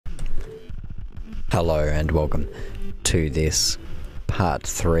Hello and welcome to this part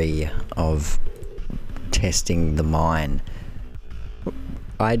 3 of testing the mine.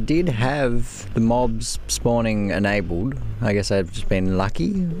 I did have the mobs spawning enabled. I guess I've just been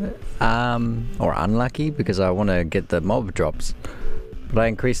lucky or unlucky because I want to get the mob drops. But I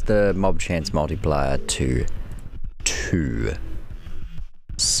increased the mob chance multiplier to 2.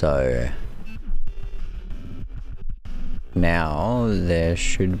 So now there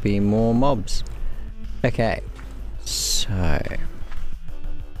should be more mobs. Okay, so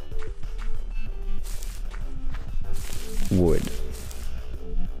wood.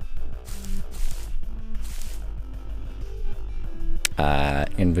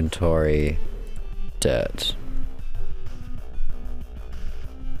 Inventory, dirt.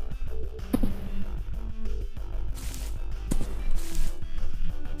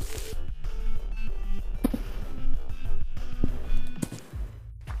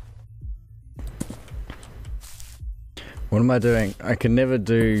 What am I doing? I can never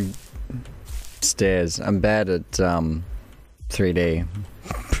do stairs. I'm bad at 3D.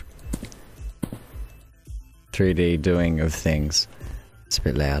 3D doing of things. It's a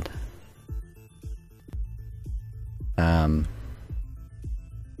bit loud. Oh,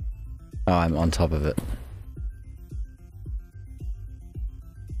 I'm on top of it.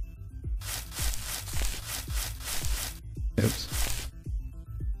 Oops.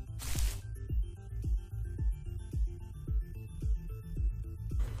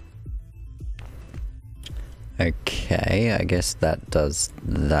 Okay, I guess that does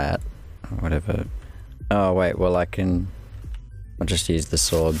that. Whatever. Oh wait, well I'll just use the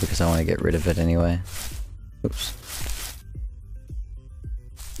sword because I want to get rid of it anyway. Oops.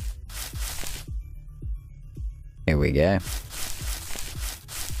 Here we go.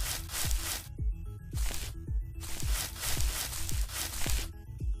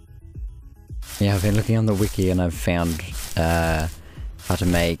 Yeah, I've been looking on the wiki and I've found how to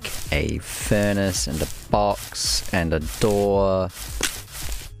make a furnace and a box and a door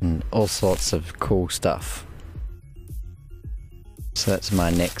and all sorts of cool stuff. So that's my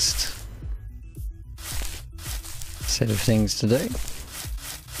next set of things to do.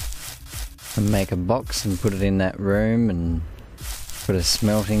 And make a box and put it in that room and put a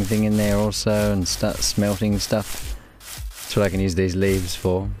smelting thing in there also and start smelting stuff. That's what I can use these leaves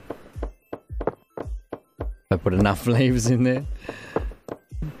for. I put enough leaves in there.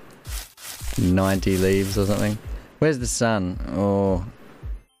 90 leaves or something. Where's the sun? Oh,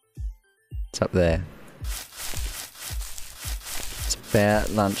 it's up there. It's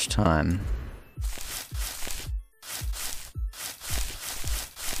about lunchtime.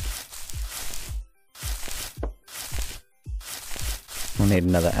 We'll need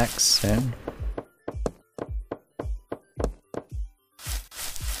another axe soon.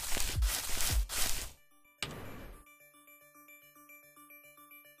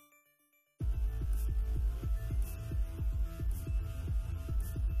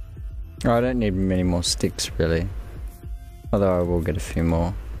 Oh, I don't need many more sticks really, although I will get a few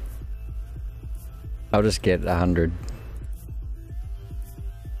more. I'll just get 100.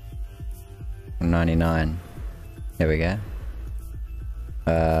 99. There we go.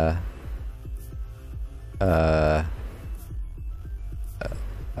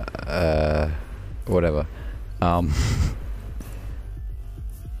 Whatever. And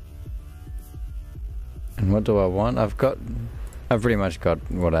what do I want? I've pretty much got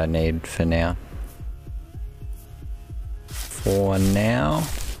what I need for now.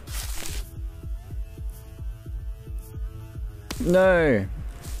 No!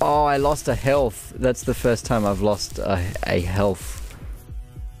 Oh, I lost a health. That's the first time I've lost a health.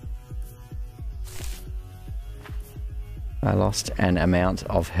 I lost an amount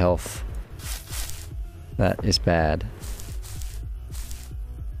of health. That is bad.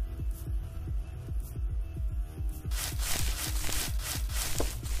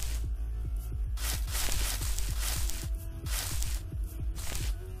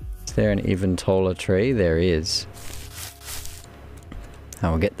 Is there an even taller tree? There is. I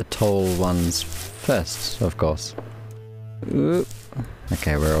will get the tall ones first, of course. Oop.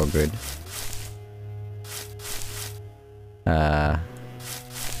 Okay, we're all good. How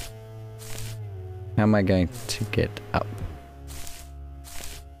am I going to get up?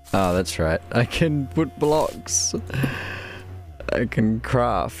 Oh, that's right. I can put blocks. I can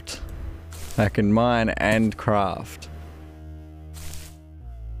craft. I can mine and craft.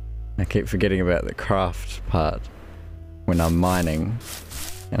 I keep forgetting about the craft part when I'm mining.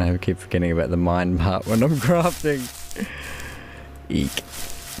 And I keep forgetting about the mine part when I'm crafting. Eek.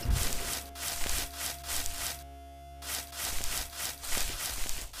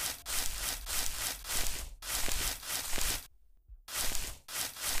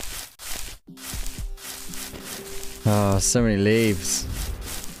 Oh, so many leaves.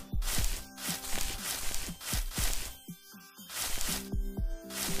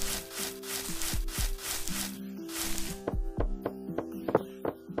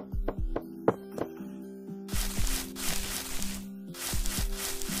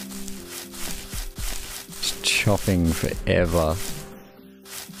 Just chopping forever.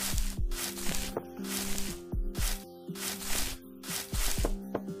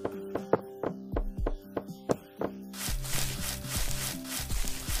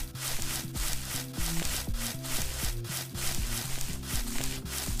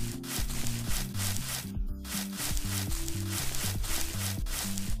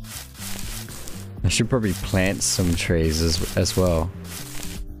 I should probably plant some trees as well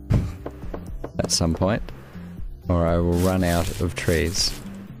at some point, or I will run out of trees.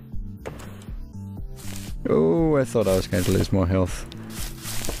 Oh, I thought I was going to lose more health,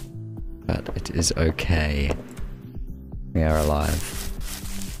 but it is okay. We are alive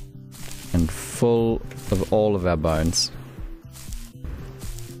and full of all of our bones.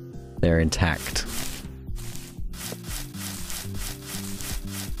 They're intact.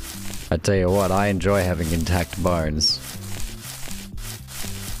 I tell you what, I enjoy having intact bones.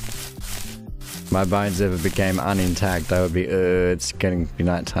 If my bones ever became unintact, I would be, it's getting to be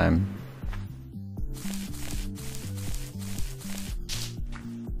nighttime.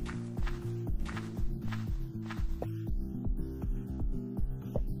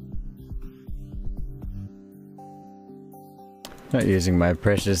 Not using my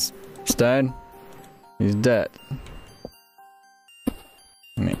precious stone. Use dirt.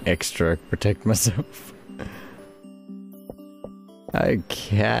 Extra protect myself.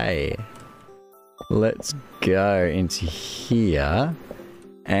 Okay, let's go into here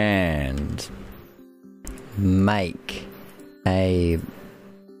and make a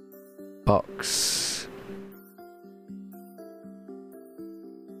box.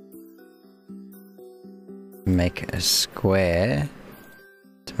 Make a square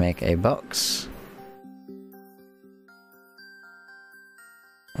to make a box.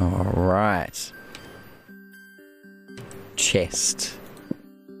 Alright. Chest.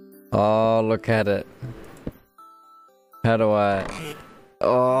 Oh, look at it. How do I...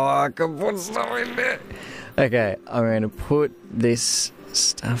 Oh, I can put stuff in there. Okay, I'm going to put this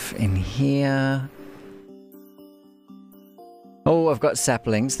stuff in here. Oh, I've got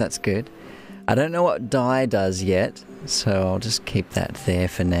saplings. That's good. I don't know what dye does yet, so I'll just keep that there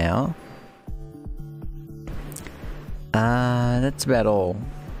for now. That's about all.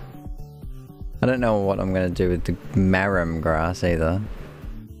 I don't know what I'm going to do with the marram grass either.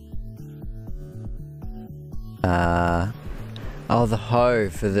 Oh, the hoe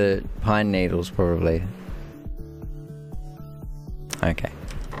for the pine needles probably. Okay.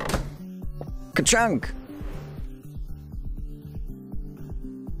 Ka-chunk!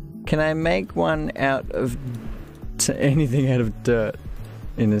 Can I make one out of anything out of dirt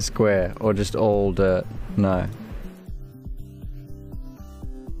in a square, or just all dirt? No.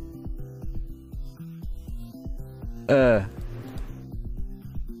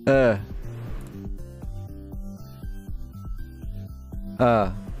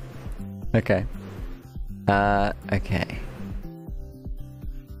 Okay. Okay.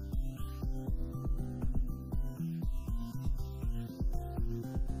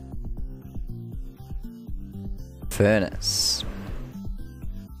 Furnace.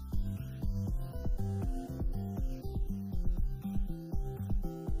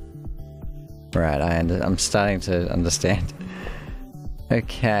 Right, I'm starting to understand.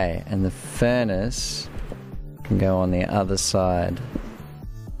 Okay, and the furnace can go on the other side.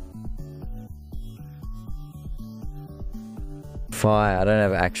 Fire, I don't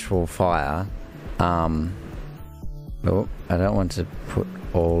have actual fire. Oh, I don't want to put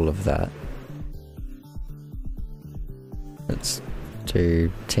all of that. Let's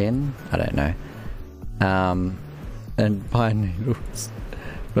do 10? I don't know. And pine needles.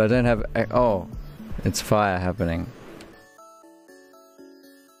 But I don't have... Oh, it's fire happening.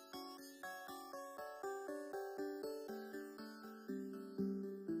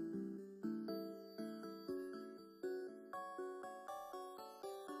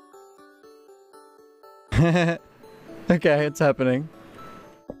 Okay, it's happening.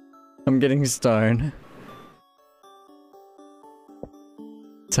 I'm getting stone.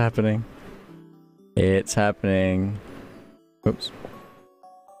 It's happening. It's happening. Oops.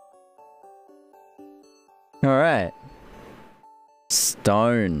 Alright.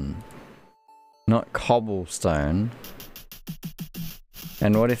 Stone. Not cobblestone.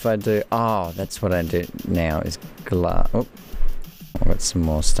 And what if I do... Oh, that's what I do now is glass. Oh, I've got some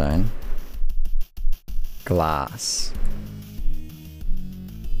more stone. glass.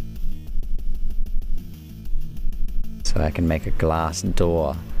 So I can make a glass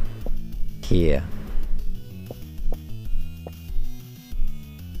door here.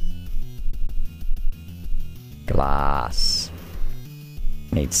 Glass.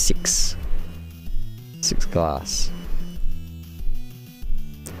 Need 6. 6 glass.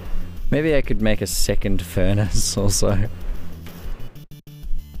 Maybe I could make a second furnace also.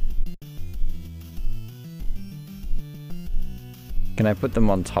 Can I put them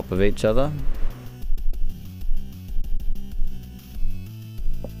on top of each other?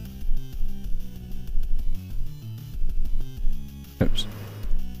 Oops.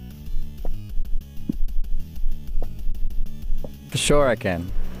 For sure I can.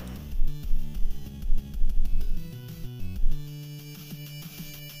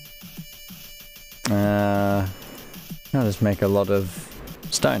 I'll just make a lot of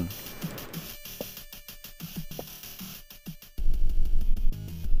stone.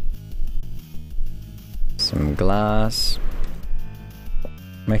 Some glass.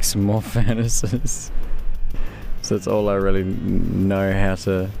 Make some more furnaces. So that's all I really know how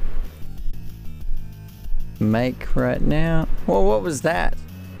to make right now. Well, what was that?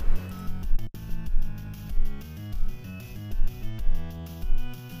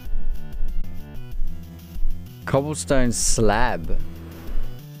 Cobblestone slab.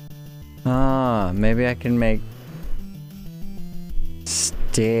 Ah, maybe I can make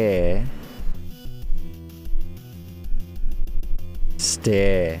stair.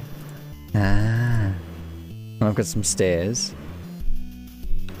 Ah. I've got some stairs.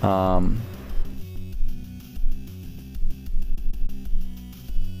 Got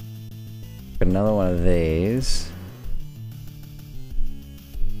another one of these.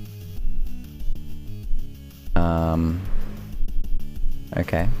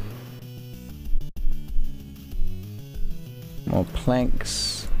 Okay. More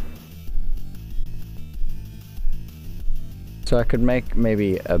planks. So I could make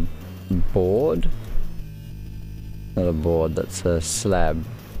maybe a board. Not a board, that's a slab.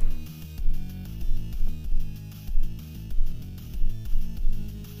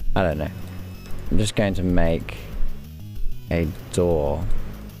 I don't know. I'm just going to make a door.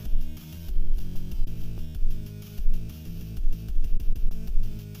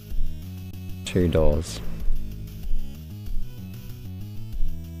 Two doors.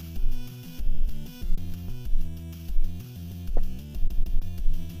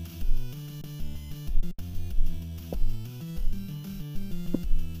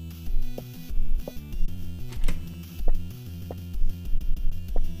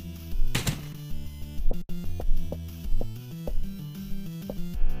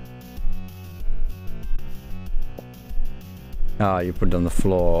 Oh, you put it on the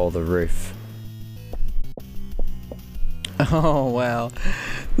floor or the roof. Oh, wow.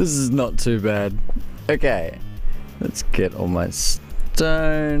 This is not too bad. Okay. Let's get all my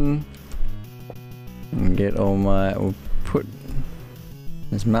stone. And get all my... We'll put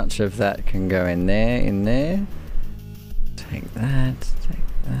as much of that can go in there, Take that,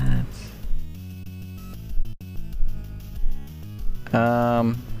 take that.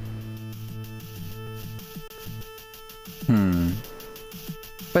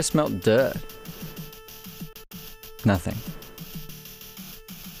 If I smelt dirt? Nothing.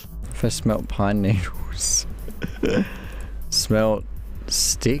 If I smelt pine needles? Smelt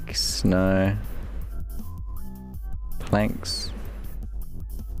sticks? No. Planks?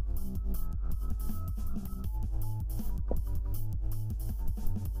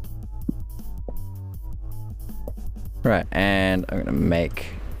 Right, and I'm gonna make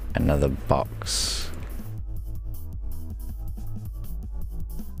another box.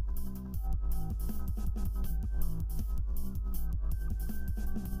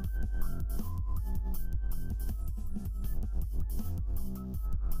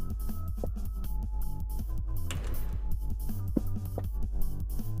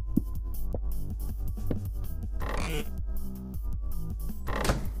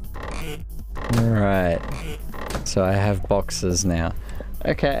 Right. So I have boxes now.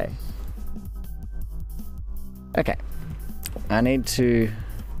 Okay. Okay. I need to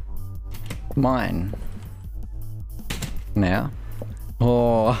mine now.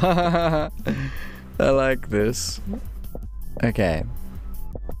 Oh, I like this. Okay.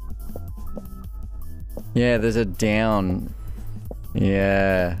 Yeah, there's a down.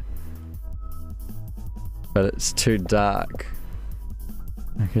 Yeah. But it's too dark.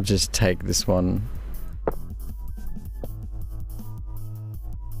 I could just take this one.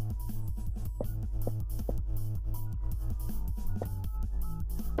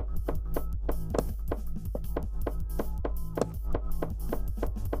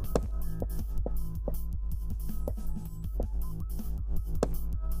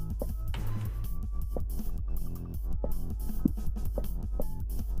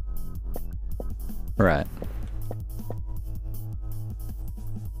 Right.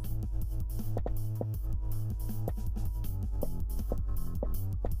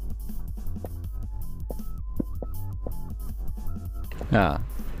 Ah,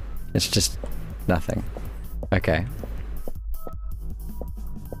 it's just nothing. Okay.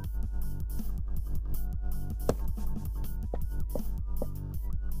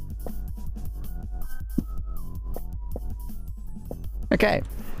 Okay,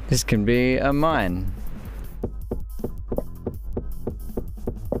 this can be a mine.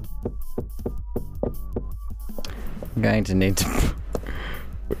 I'm going to need to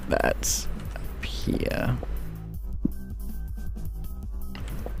put that up here.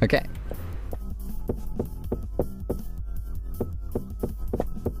 Okay.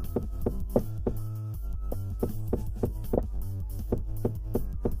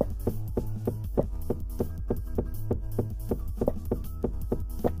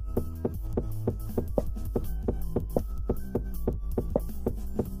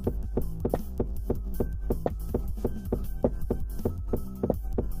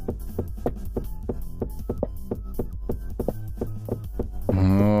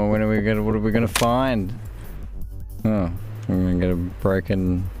 Oh, what are we gonna find? Oh, I'm gonna get a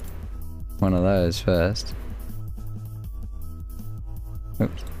broken one of those first.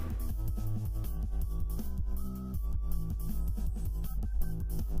 Oops.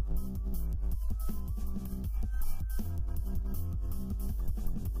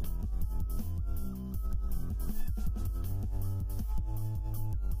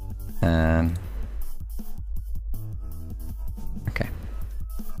 And okay.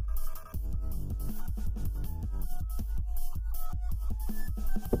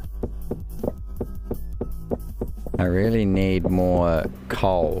 I really need more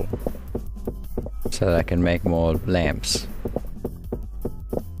coal so that I can make more lamps.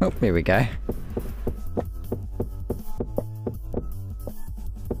 Oh, here we go.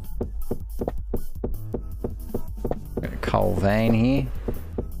 Got a coal vein here.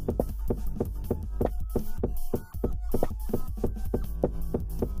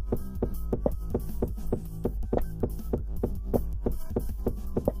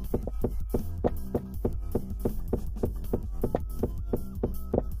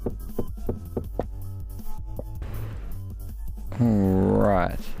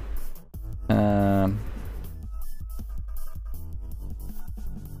 Right.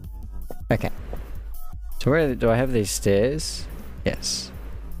 Okay. So where do I have these stairs? Yes.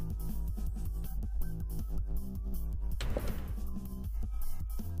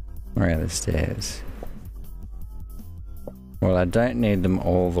 Where are the stairs? Well, I don't need them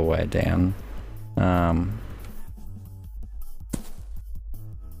all the way down.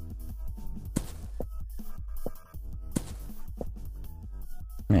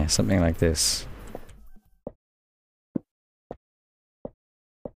 Yeah, something like this.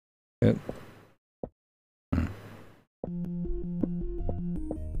 Oop.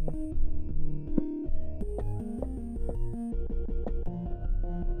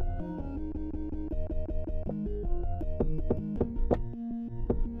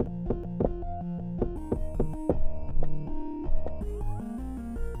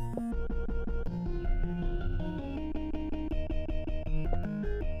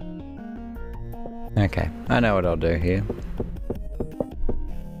 Okay, I know what I'll do here.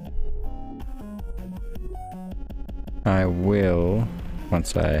 I will,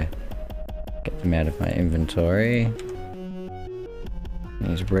 once I get them out of my inventory,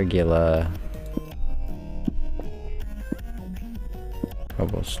 use regular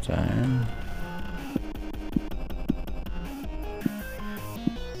cobblestone.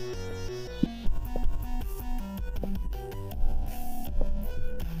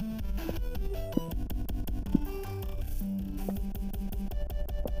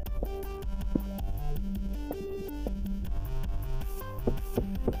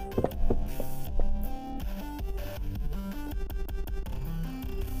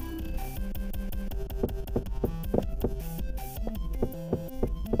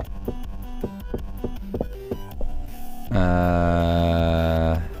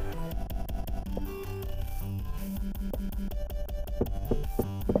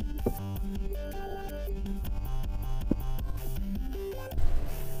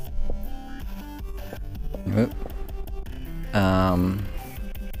 Whoop.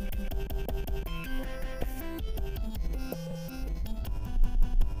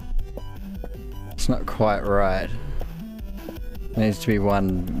 It's not quite right. It needs to be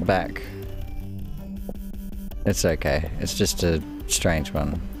one back. It's okay. It's just a strange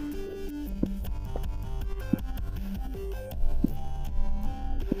one.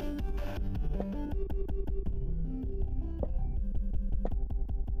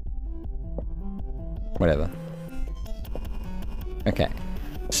 Whatever. Okay.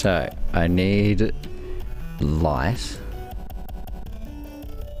 So, I need light.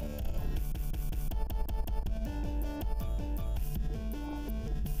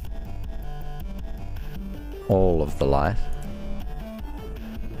 All of the light.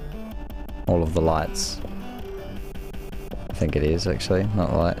 All of the lights. I think it is actually,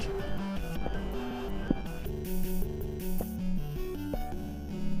 not light.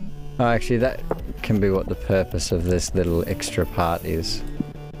 Oh, actually that can be what the purpose of this little extra part is.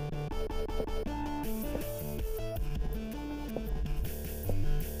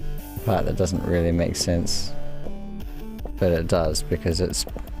 Part that doesn't really make sense. But it does because it's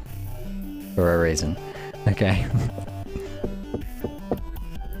for a reason. Okay.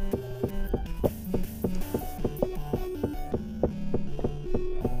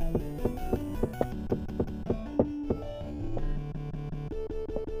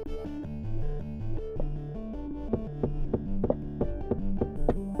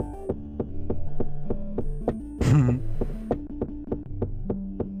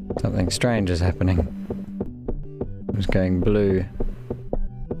 Something strange is happening. It was going blue.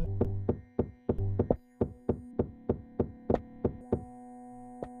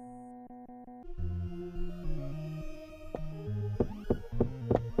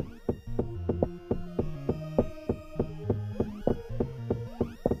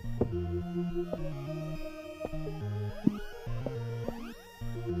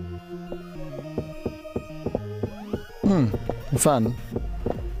 Fun.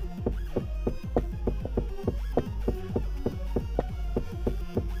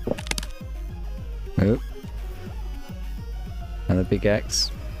 Oop. Another big axe.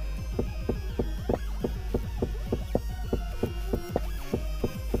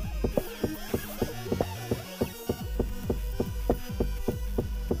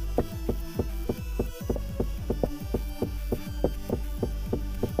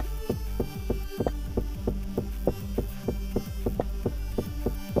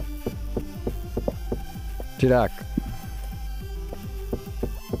 Duck.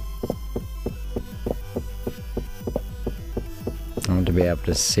 I want to be able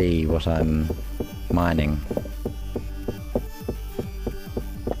to see what I'm mining.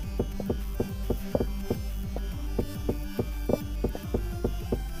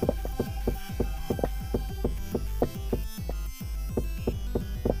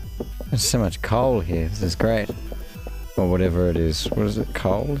 There's so much coal here, this is great. Or whatever it is. What is it?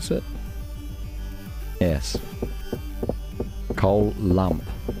 Coal, is it? Yes. Coal lump.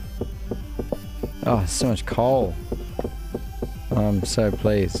 Oh, so much coal. I'm so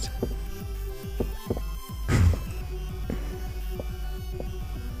pleased.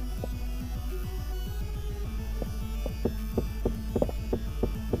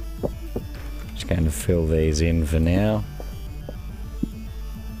 Just going to fill these in for now.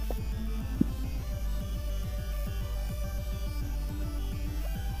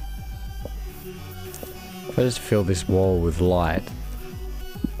 If I just fill this wall with light,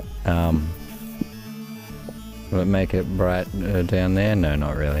 will it make it bright down there? No,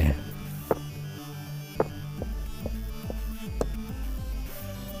 not really.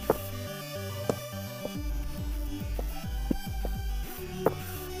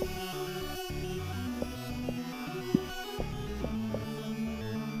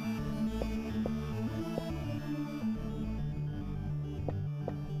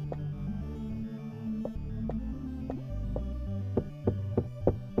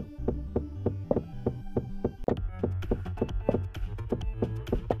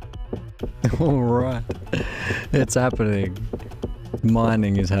 Alright, it's happening.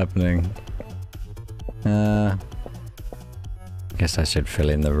 Mining is happening. Guess I should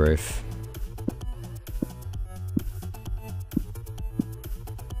fill in the roof.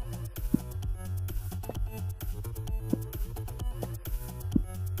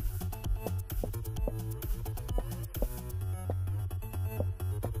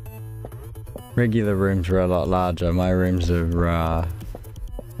 Regular rooms are a lot larger. My rooms are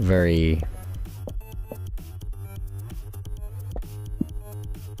very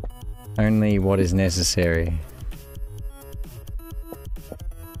only what is necessary.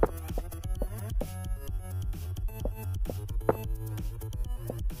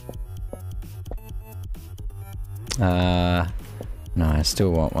 No, I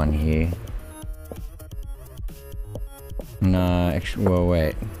still want one here. No, actually, well,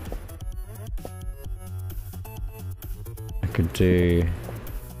 wait. I could do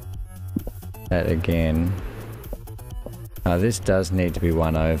that again. Oh, this does need to be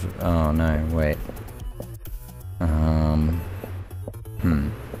one over. Oh no, wait.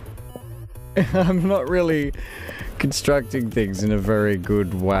 I'm not really constructing things in a very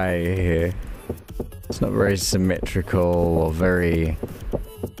good way here. It's not very symmetrical or very...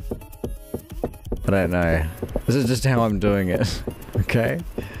 I don't know. This is just how I'm doing it. Okay?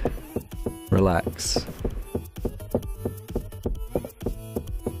 Relax.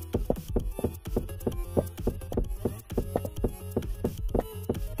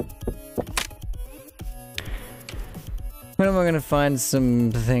 When am I going to find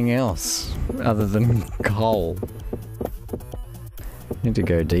something else other than coal? Need to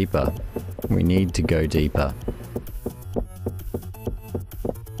go deeper. We need to go deeper.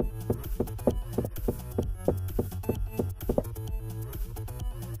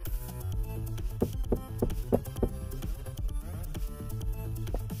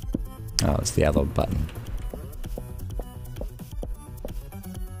 Oh, it's the other button.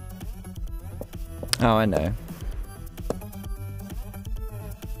 Oh, I know.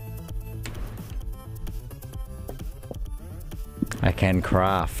 I can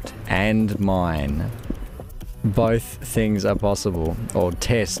craft and mine. Both things are possible. Or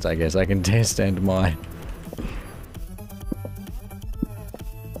test, I guess. I can test and mine.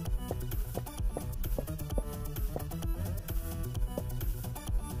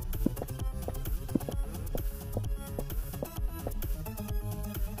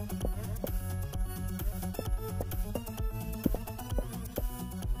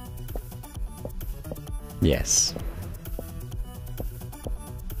 Yes.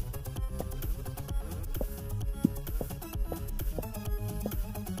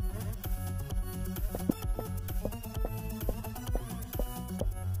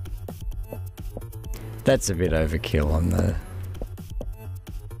 That's a bit overkill on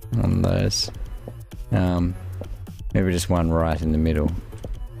those. Maybe just one right in the middle.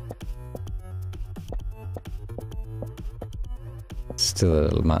 Still a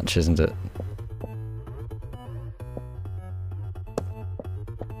little much, isn't it?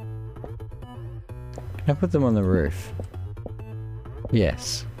 Can I put them on the roof?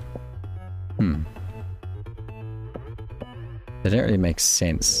 Yes. They don't really make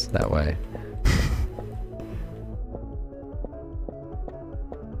sense that way.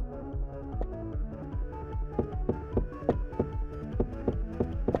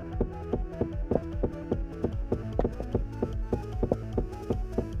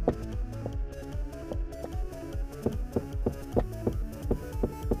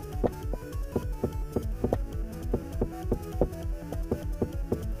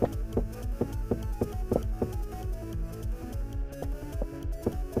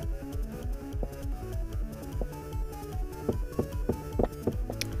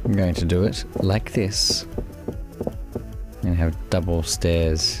 I'm going to do it like this and have double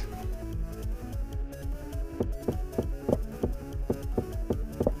stairs.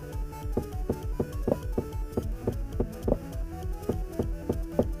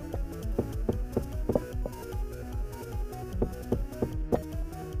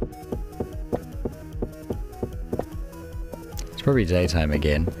 It's probably daytime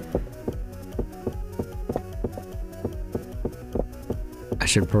again. I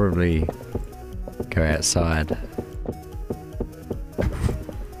should probably go outside.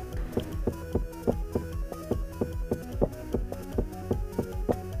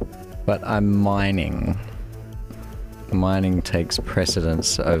 But I'm mining. Mining takes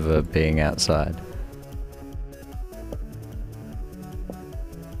precedence over being outside.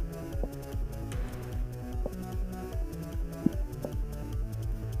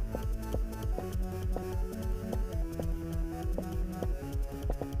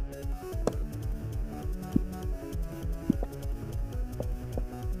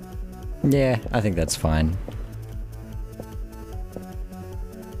 Yeah, I think that's fine.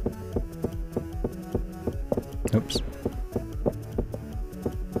 Oops.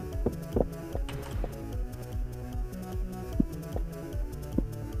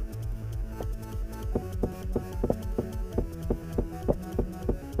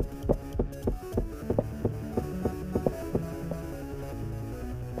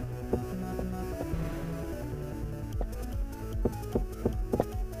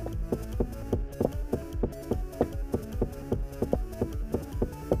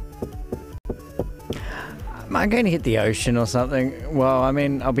 Am I going to hit the ocean or something? Well, I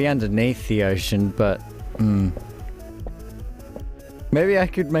mean, I'll be underneath the ocean, but... Maybe I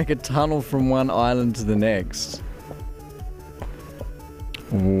could make a tunnel from one island to the next.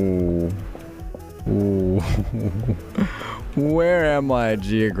 Ooh. Ooh. Where am I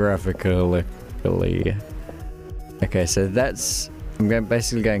geographically? Okay, so that's... I'm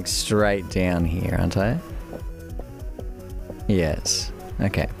basically going straight down here, aren't I? Yes.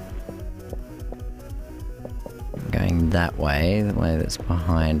 Okay. that way, the way that's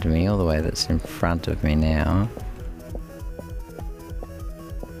behind me, or the way that's in front of me now.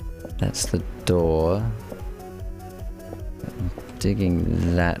 That's the door. I'm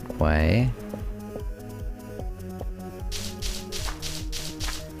digging that way.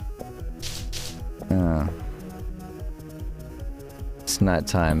 Oh. It's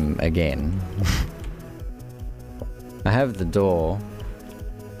nighttime again. I have the door.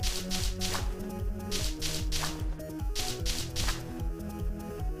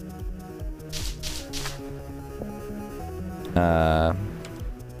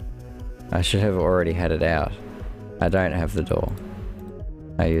 I should have already had it out. I don't have the door.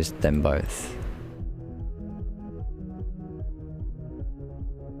 I used them both.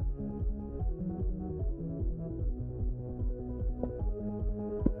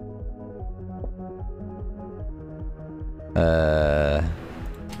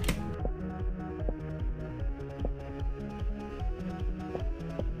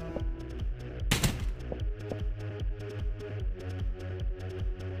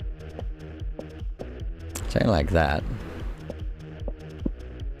 Something like that.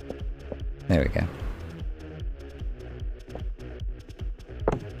 There we go.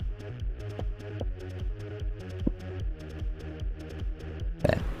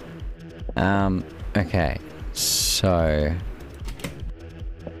 There. Okay. So...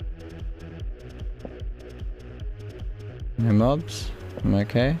 no mobs? I'm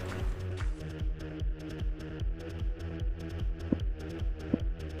okay.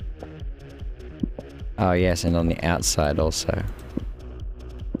 Oh yes, and on the outside also.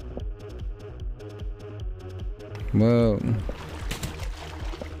 Whoa.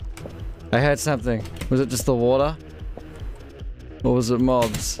 I heard something. Was it just the water? Or was it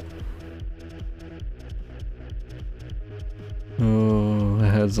mobs? Oh, I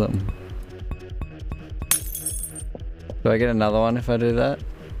heard something. Do I get another one if I do that?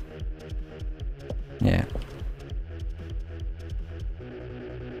 Yeah.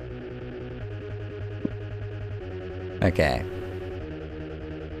 Okay.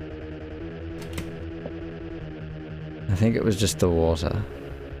 I think it was just the water.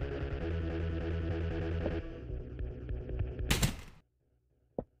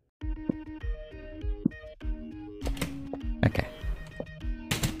 Okay.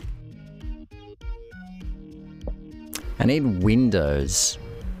 I need windows.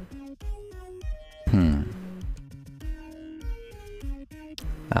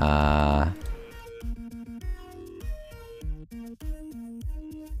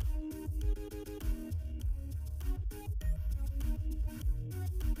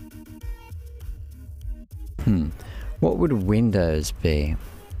 What would windows be?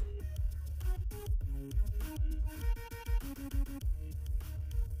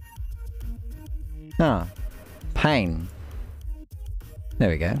 Ah, pane. There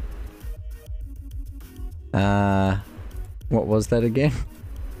we go. What was that again?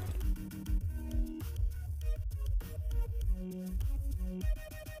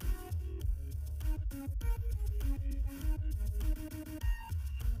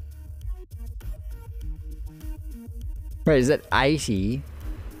 Wait, is that 80?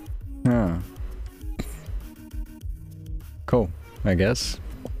 Oh. Cool, I guess.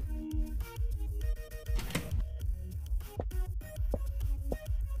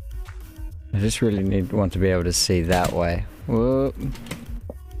 I just really want to be able to see that way. Whoa.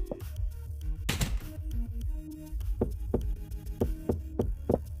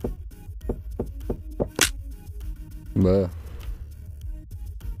 Whoa.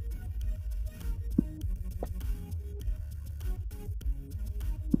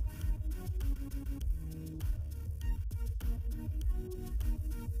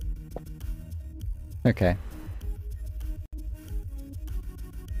 Okay.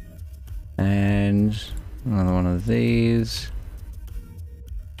 And another one of these.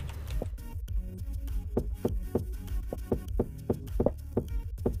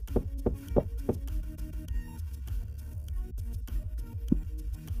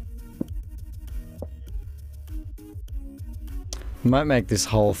 Might make this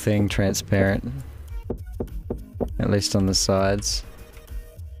whole thing transparent. At least on the sides.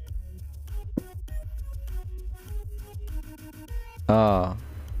 Oh.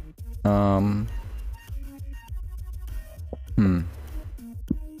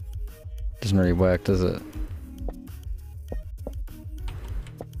 Doesn't really work, does it?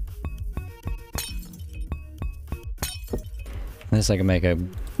 Unless I can make a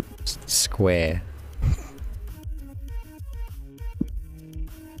square.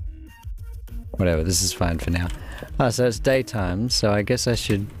 Whatever, this is fine for now. Ah, so it's daytime, so I guess I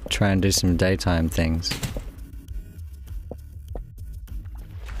should try and do some daytime things.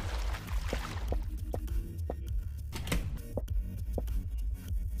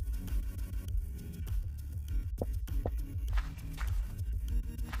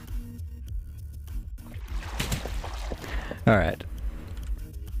 Alright.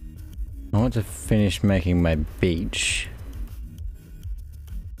 I want to finish making my beach.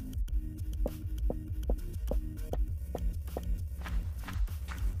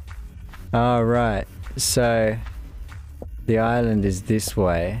 Alright, so the island is this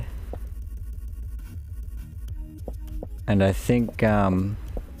way. And I think, I'll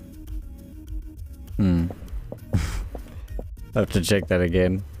have to check that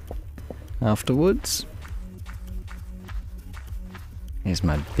again afterwards. Here's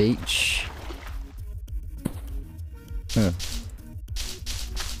my beach. Oh.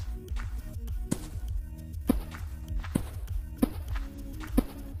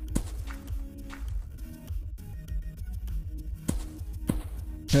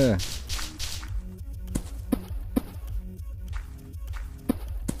 Yeah.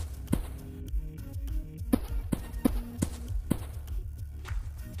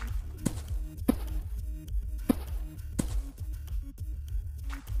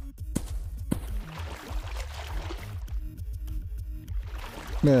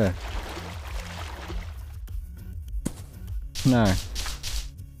 Yeah. No.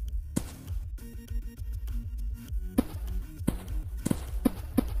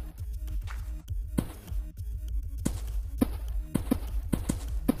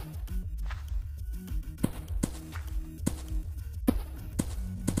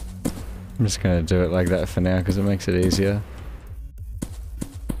 I'm just gonna do it like that for now because it makes it easier.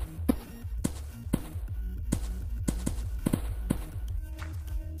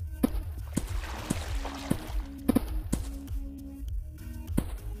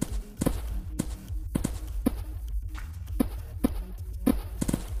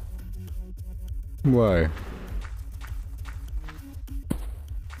 Whoa.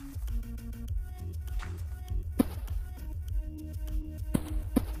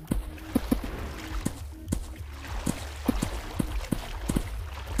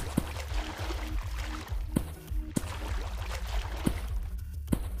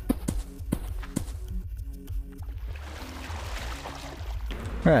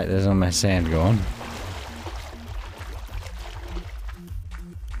 Right, there's all my sand gone.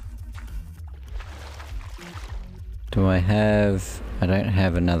 Do I have... I don't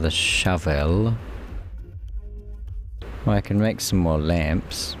have another shovel. Well, I can make some more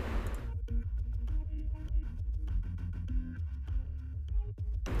lamps.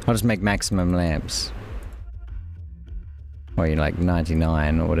 I'll just make maximum lamps. Or you like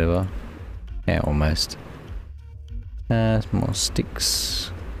 99 or whatever. Yeah, almost. Some more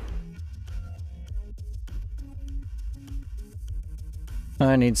sticks.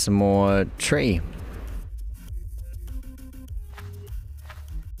 I need some more tree.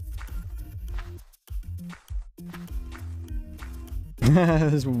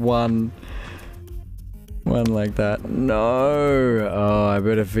 There's one like that. No! Oh, I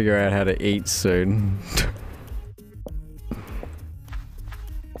better figure out how to eat soon.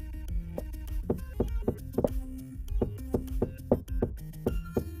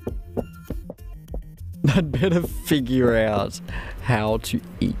 I'd better figure out how to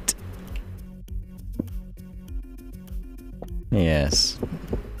eat. Yes.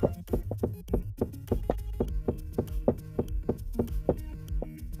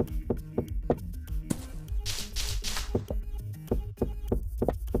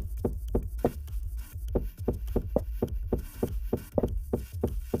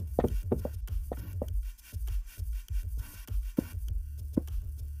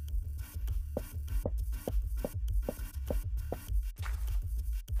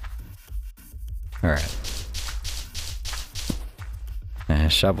 Alright.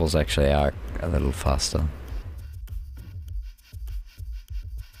 Shovels actually are a little faster.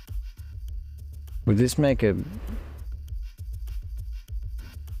 Would this make a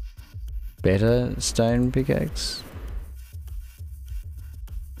better stone pickaxe?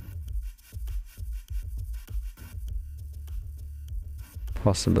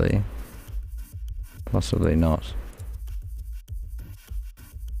 Possibly. Possibly not.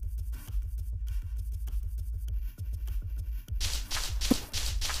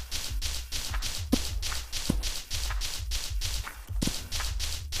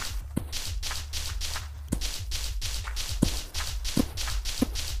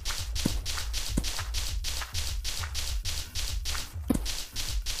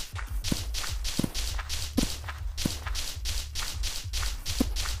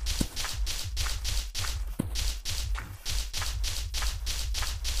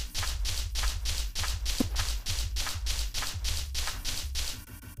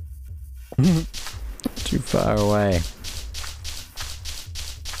 Too far away.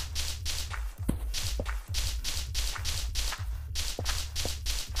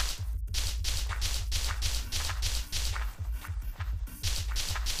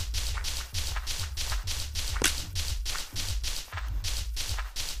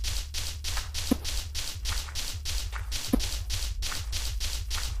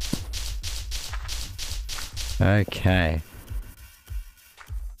 Okay.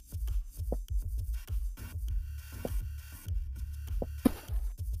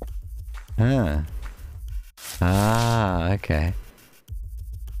 Huh. Ah, okay.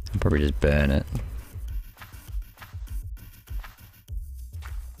 I'll probably just burn it.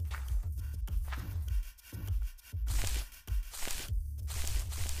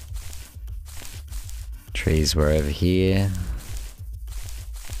 Trees were over here.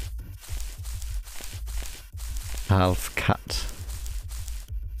 Half cut.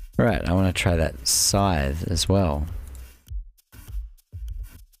 Right, I want to try that scythe as well.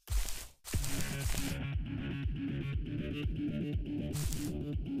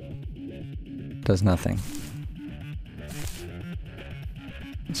 Does nothing.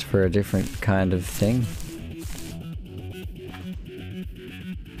 It's for a different kind of thing.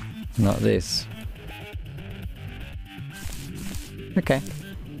 Not this. Okay.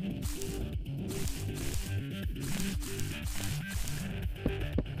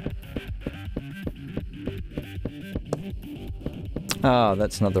 Oh,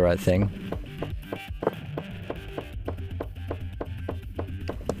 that's not the right thing.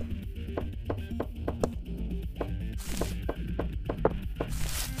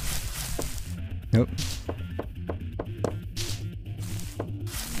 Nope.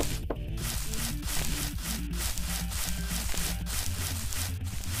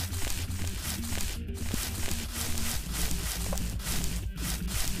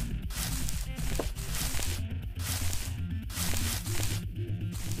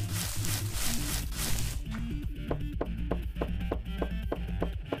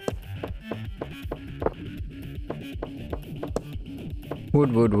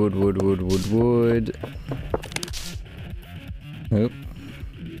 Wood. Oop.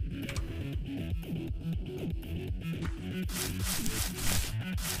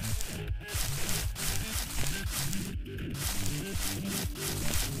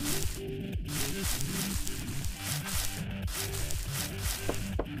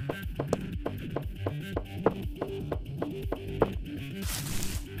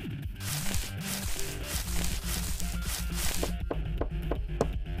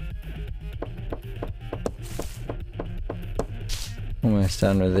 Almost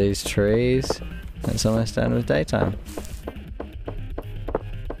done with these trees. It's almost done with daytime.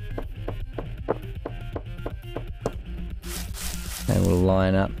 They will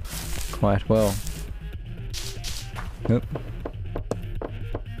line up quite well. Oop.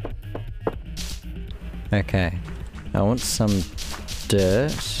 Okay. I want some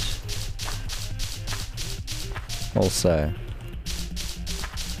dirt. Also.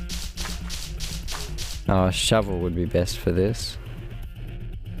 Oh, a shovel would be best for this.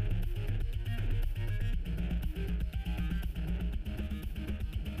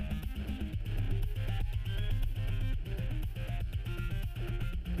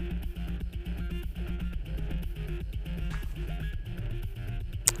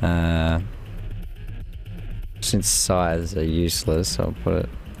 Since scythes are useless, I'll put it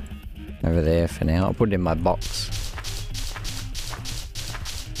over there for now. I'll put it in my box.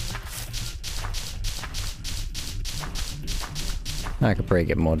 I could probably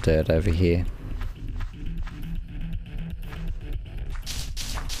get more dirt over here.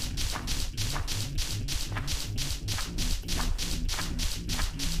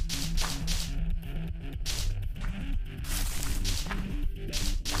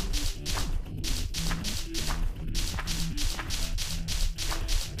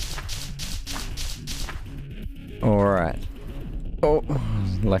 Alright. Oh,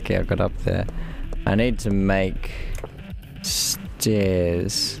 lucky I got up there. I need to make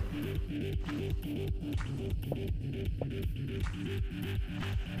stairs.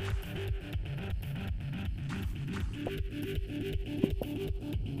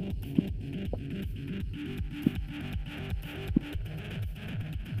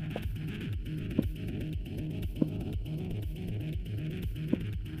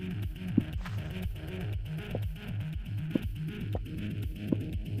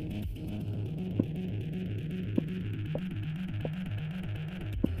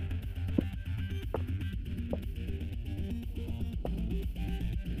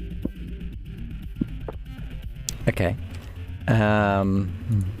 Okay. No.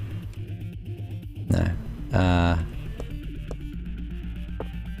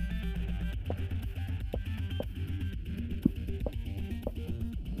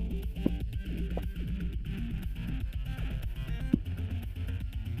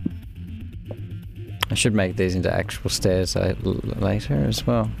 I should make these into actual stairs later as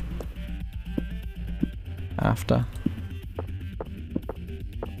well. After.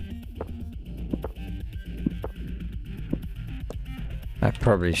 I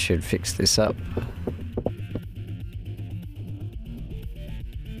probably should fix this up.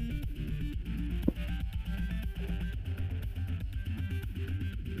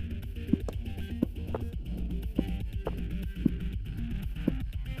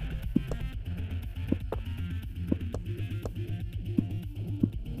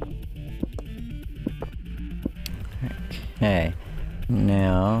 Okay,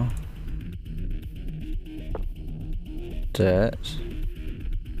 now dirt.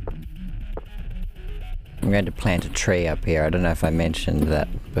 I'm going to plant a tree up here. I don't know if I mentioned that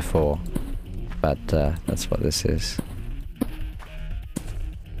before, but that's what this is.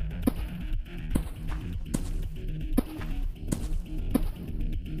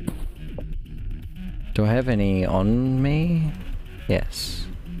 Do I have any on me? Yes.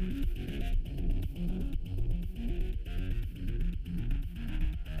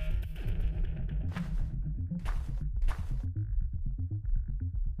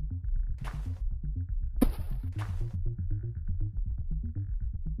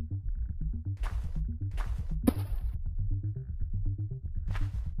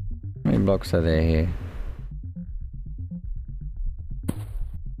 How many blocks are there here?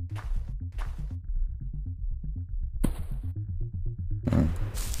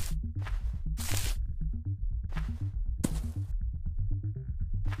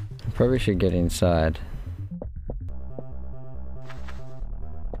 I probably should get inside.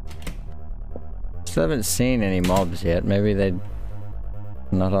 Still haven't seen any mobs yet. Maybe they're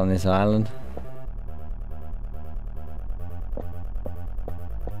not on this island.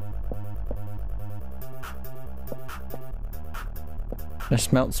 I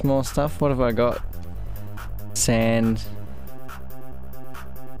smelt some more stuff. What have I got? Sand.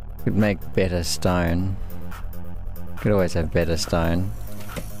 Could make better stone. Could always have better stone.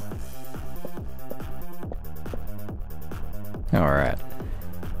 Alright.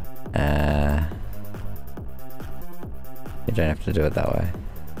 You don't have to do it that way.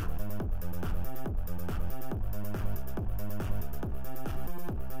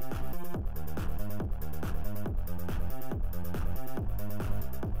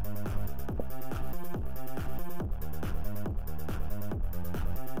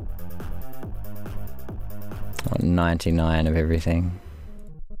 Oh, 99 of everything.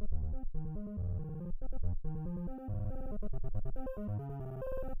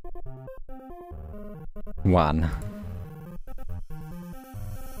 One.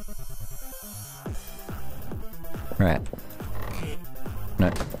 Right. No.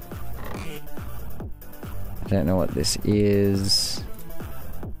 I don't know what this is.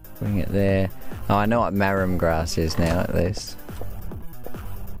 Putting it there. Oh, I know what marram grass is now, at least.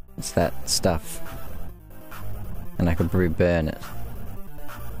 It's that stuff. And I could probably burn it.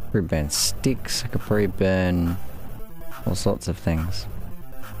 Probably burn sticks. I could probably burn all sorts of things.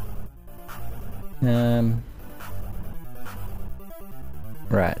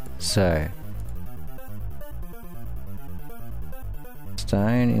 Right, so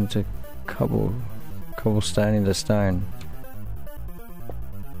stone into cobblestone into stone.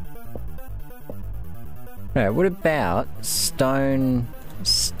 Right, what about stone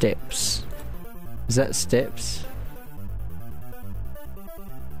steps? Is that steps?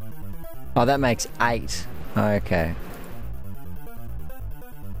 Oh, that makes 8. Okay.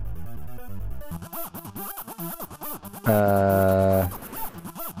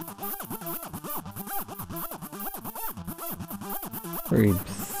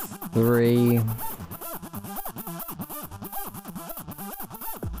 Three.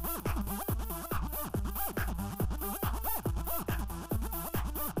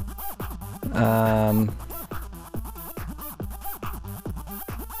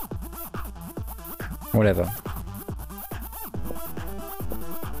 Whatever.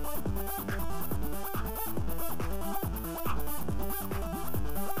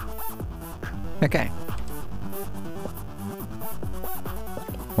 Okay.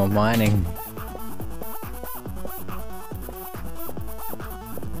 More mining.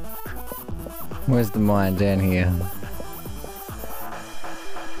 Where's the mine? Down here.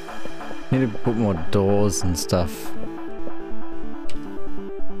 Need to put more doors and stuff.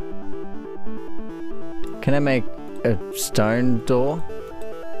 Can I make a stone door?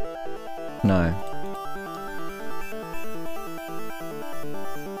 No.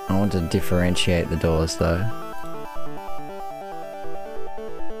 I want to differentiate the doors though.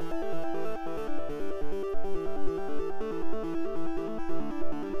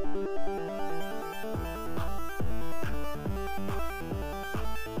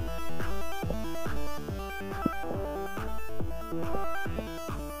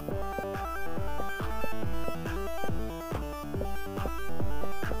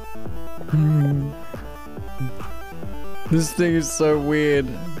 This thing is so weird.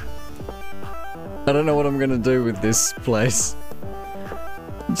 I don't know what I'm gonna do with this place.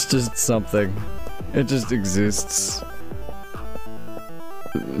 It's just something. It just exists.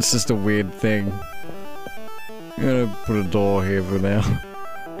 It's just a weird thing. I'm gonna put a door here for now.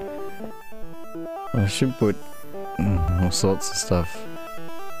 I should put all sorts of stuff.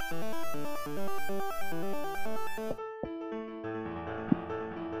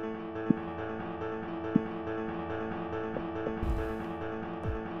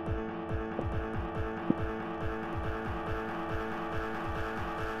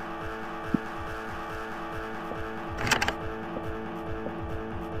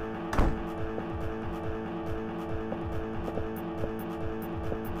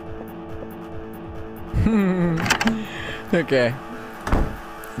 Okay.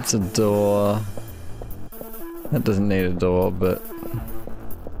 It's a door. That doesn't need a door, but...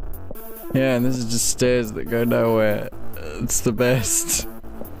 Yeah, and this is just stairs that go nowhere. It's the best.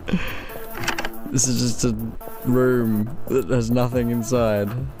 This is just a room that has nothing inside.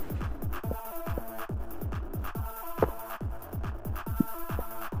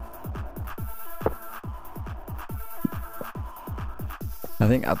 I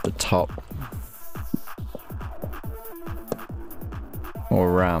think up the top.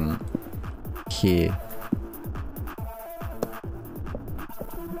 Or here.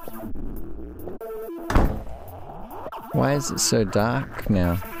 Why is it so dark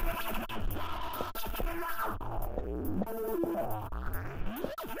now?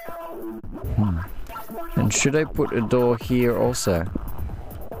 And should I put a door here also?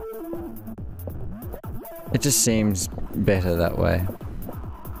 It just seems better that way.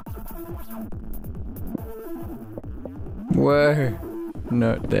 Whoa!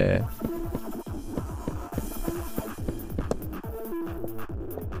 Not there.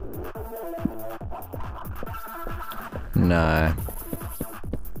 No.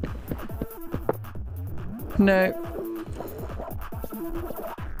 No.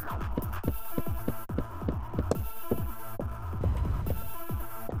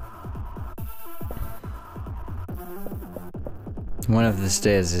 One of the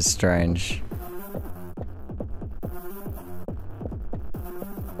stairs is strange.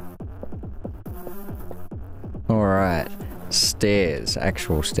 Alright, stairs,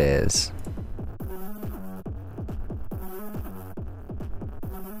 actual stairs.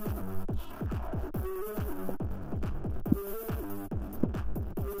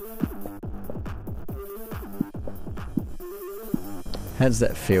 How does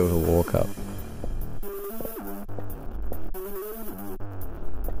that feel to walk up?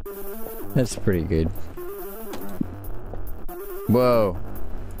 That's pretty good. Whoa.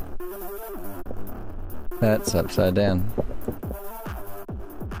 That's upside down.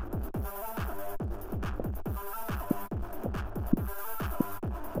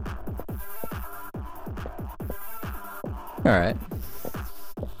 Alright.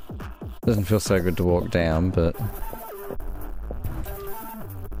 Doesn't feel so good to walk down, but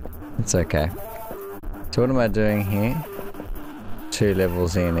it's okay. So what am I doing here? 2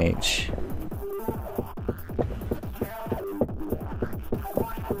 levels in each.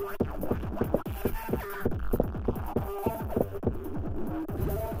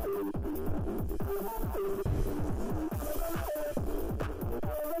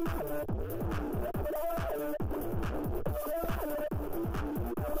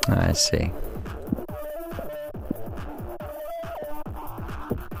 I see.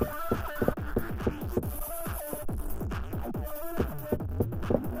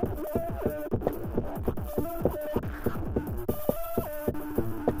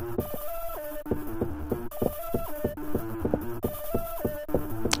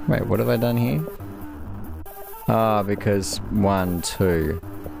 Wait, what have I done here? Ah, because 1, 2.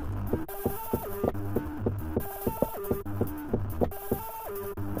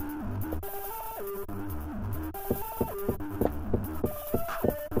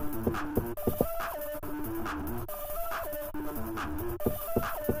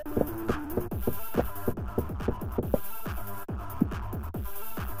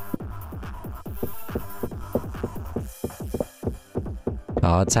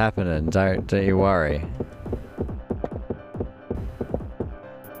 Oh, it's happening. Don't you worry.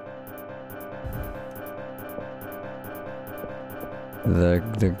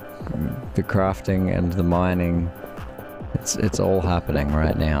 The crafting and the mining, it's all happening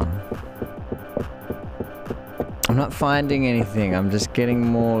right now. I'm not finding anything. I'm just getting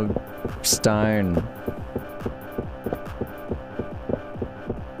more stone.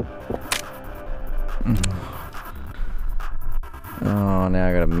 Oh now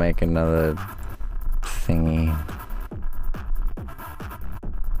I gotta make another thingy.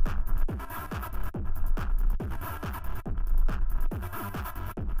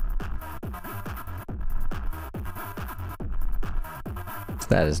 It's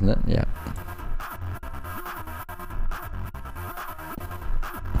that, isn't it? Yeah.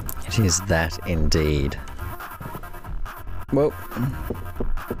 It is that indeed. Well,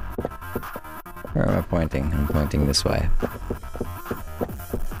 where am I pointing? I'm pointing this way.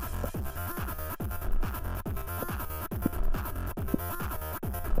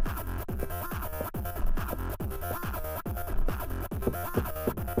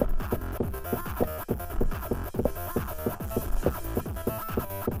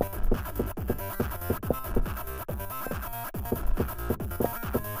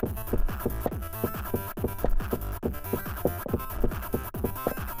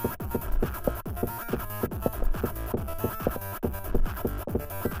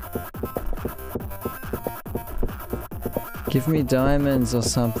 Give me diamonds or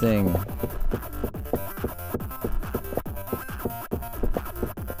something.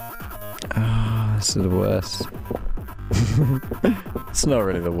 Oh, this is the worst. It's not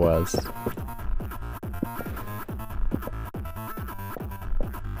really the worst.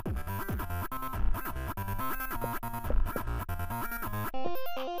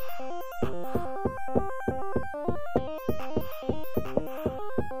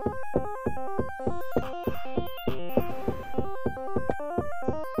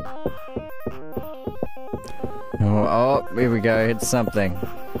 Oh, here we go, it's something.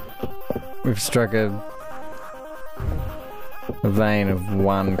 We've struck a vein of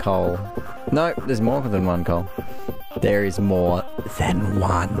one coal. No, there's more than one coal. There is more than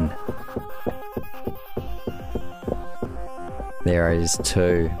one. There is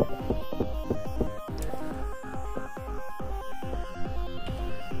two.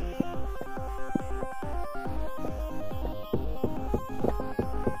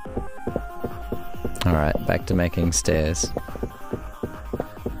 Alright, back to making stairs.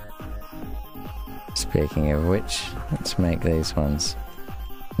 Speaking of which, let's make these ones.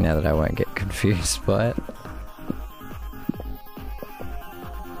 Now that I won't get confused by it.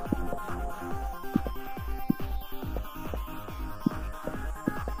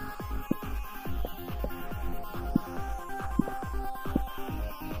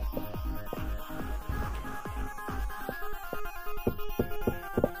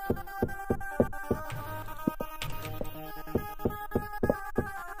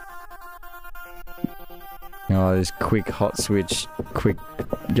 Oh, these quick hot switch, quick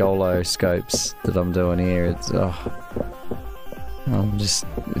YOLO scopes that I'm doing here, it's, oh, I'm just,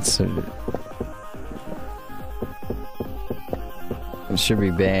 it's a, it should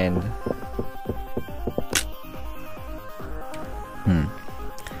be banned.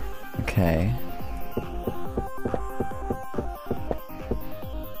 Okay.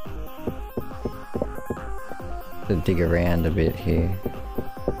 To dig around a bit here.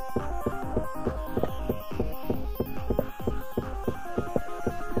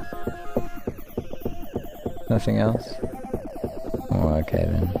 Nothing else? Oh, okay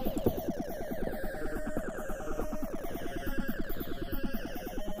then.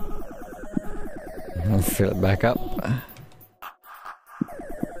 I'll fill it back up.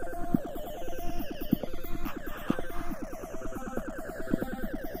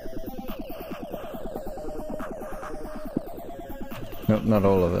 Nope, not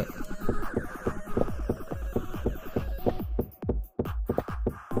all of it.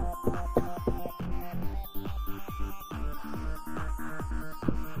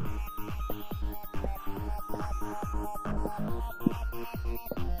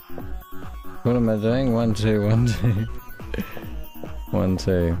 What am I doing? 1, 2, 1, 2. 1,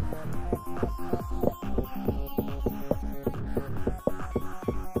 2.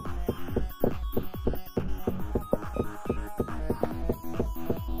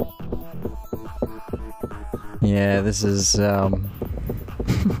 Yeah, this is,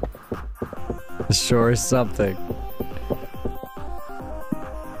 this sure is something.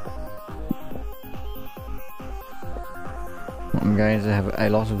 I'm going to have a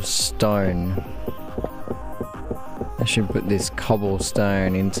lot of stone. I should put this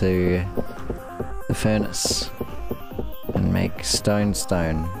cobblestone into the furnace and make stone,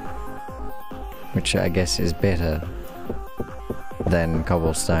 which I guess is better than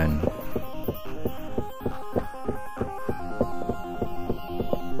cobblestone.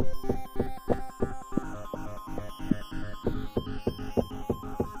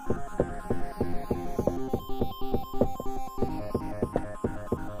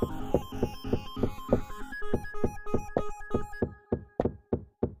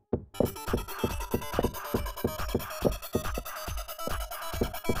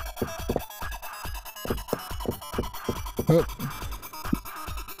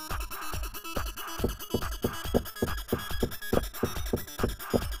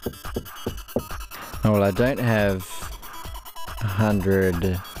 Well, I don't have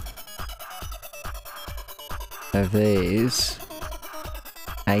 100 of these.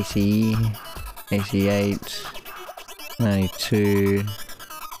 80, 88, 92,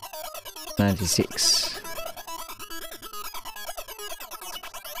 96.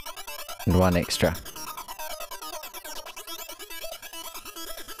 And one extra.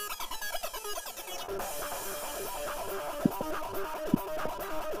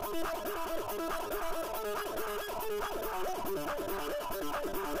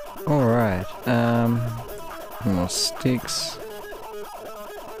 Alright, more sticks.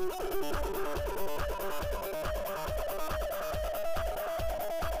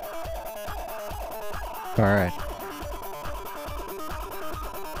 Alright.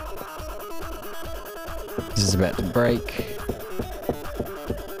 This is about to break.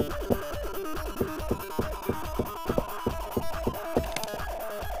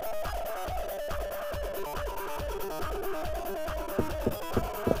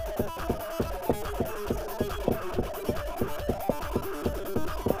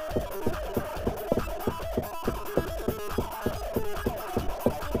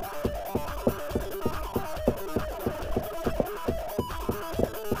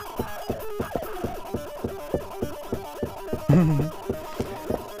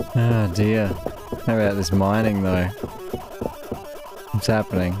 Oh dear. How about this mining though? What's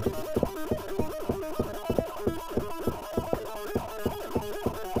happening?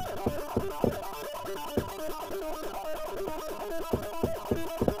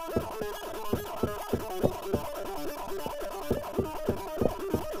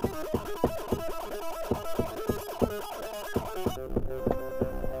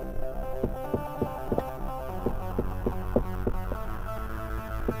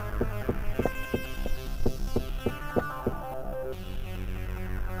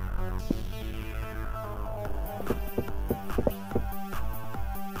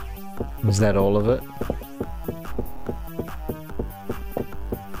 Is that all of it?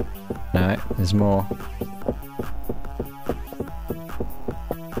 No, there's more.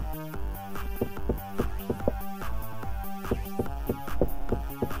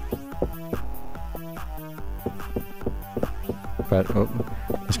 But oh,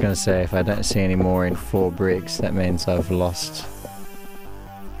 I was going to say, if I don't see any more in 4 bricks, that means I've lost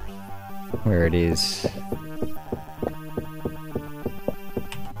where it is.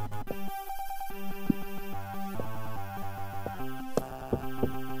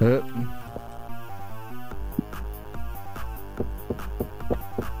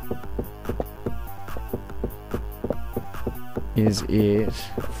 Is it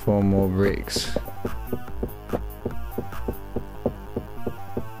 4 more bricks?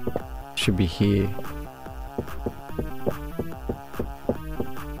 Should be here.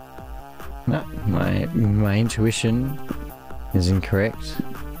 No, my intuition is incorrect.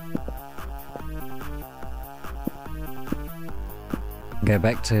 Go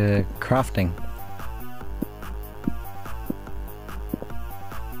back to crafting.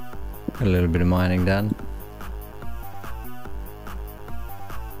 A little bit of mining done.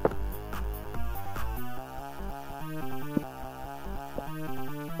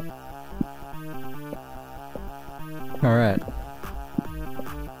 All right.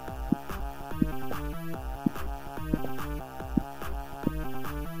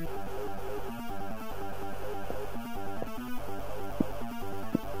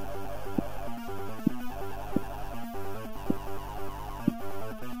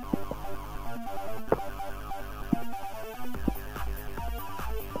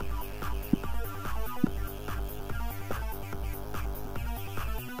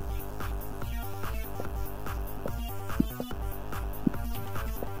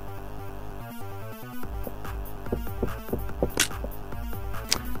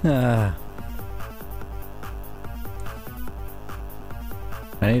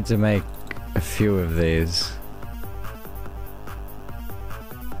 I need to make a few of these.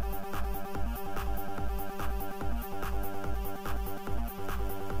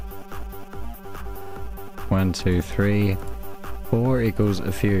 One, two, three, 4 equals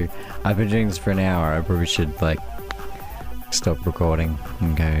a few. I've been doing this for an hour. I probably should like stop recording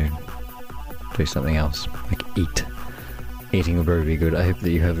and go do something else, like eat. Eating will probably be good. I hope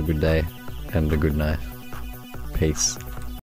that you have a good day and a good night. Peace.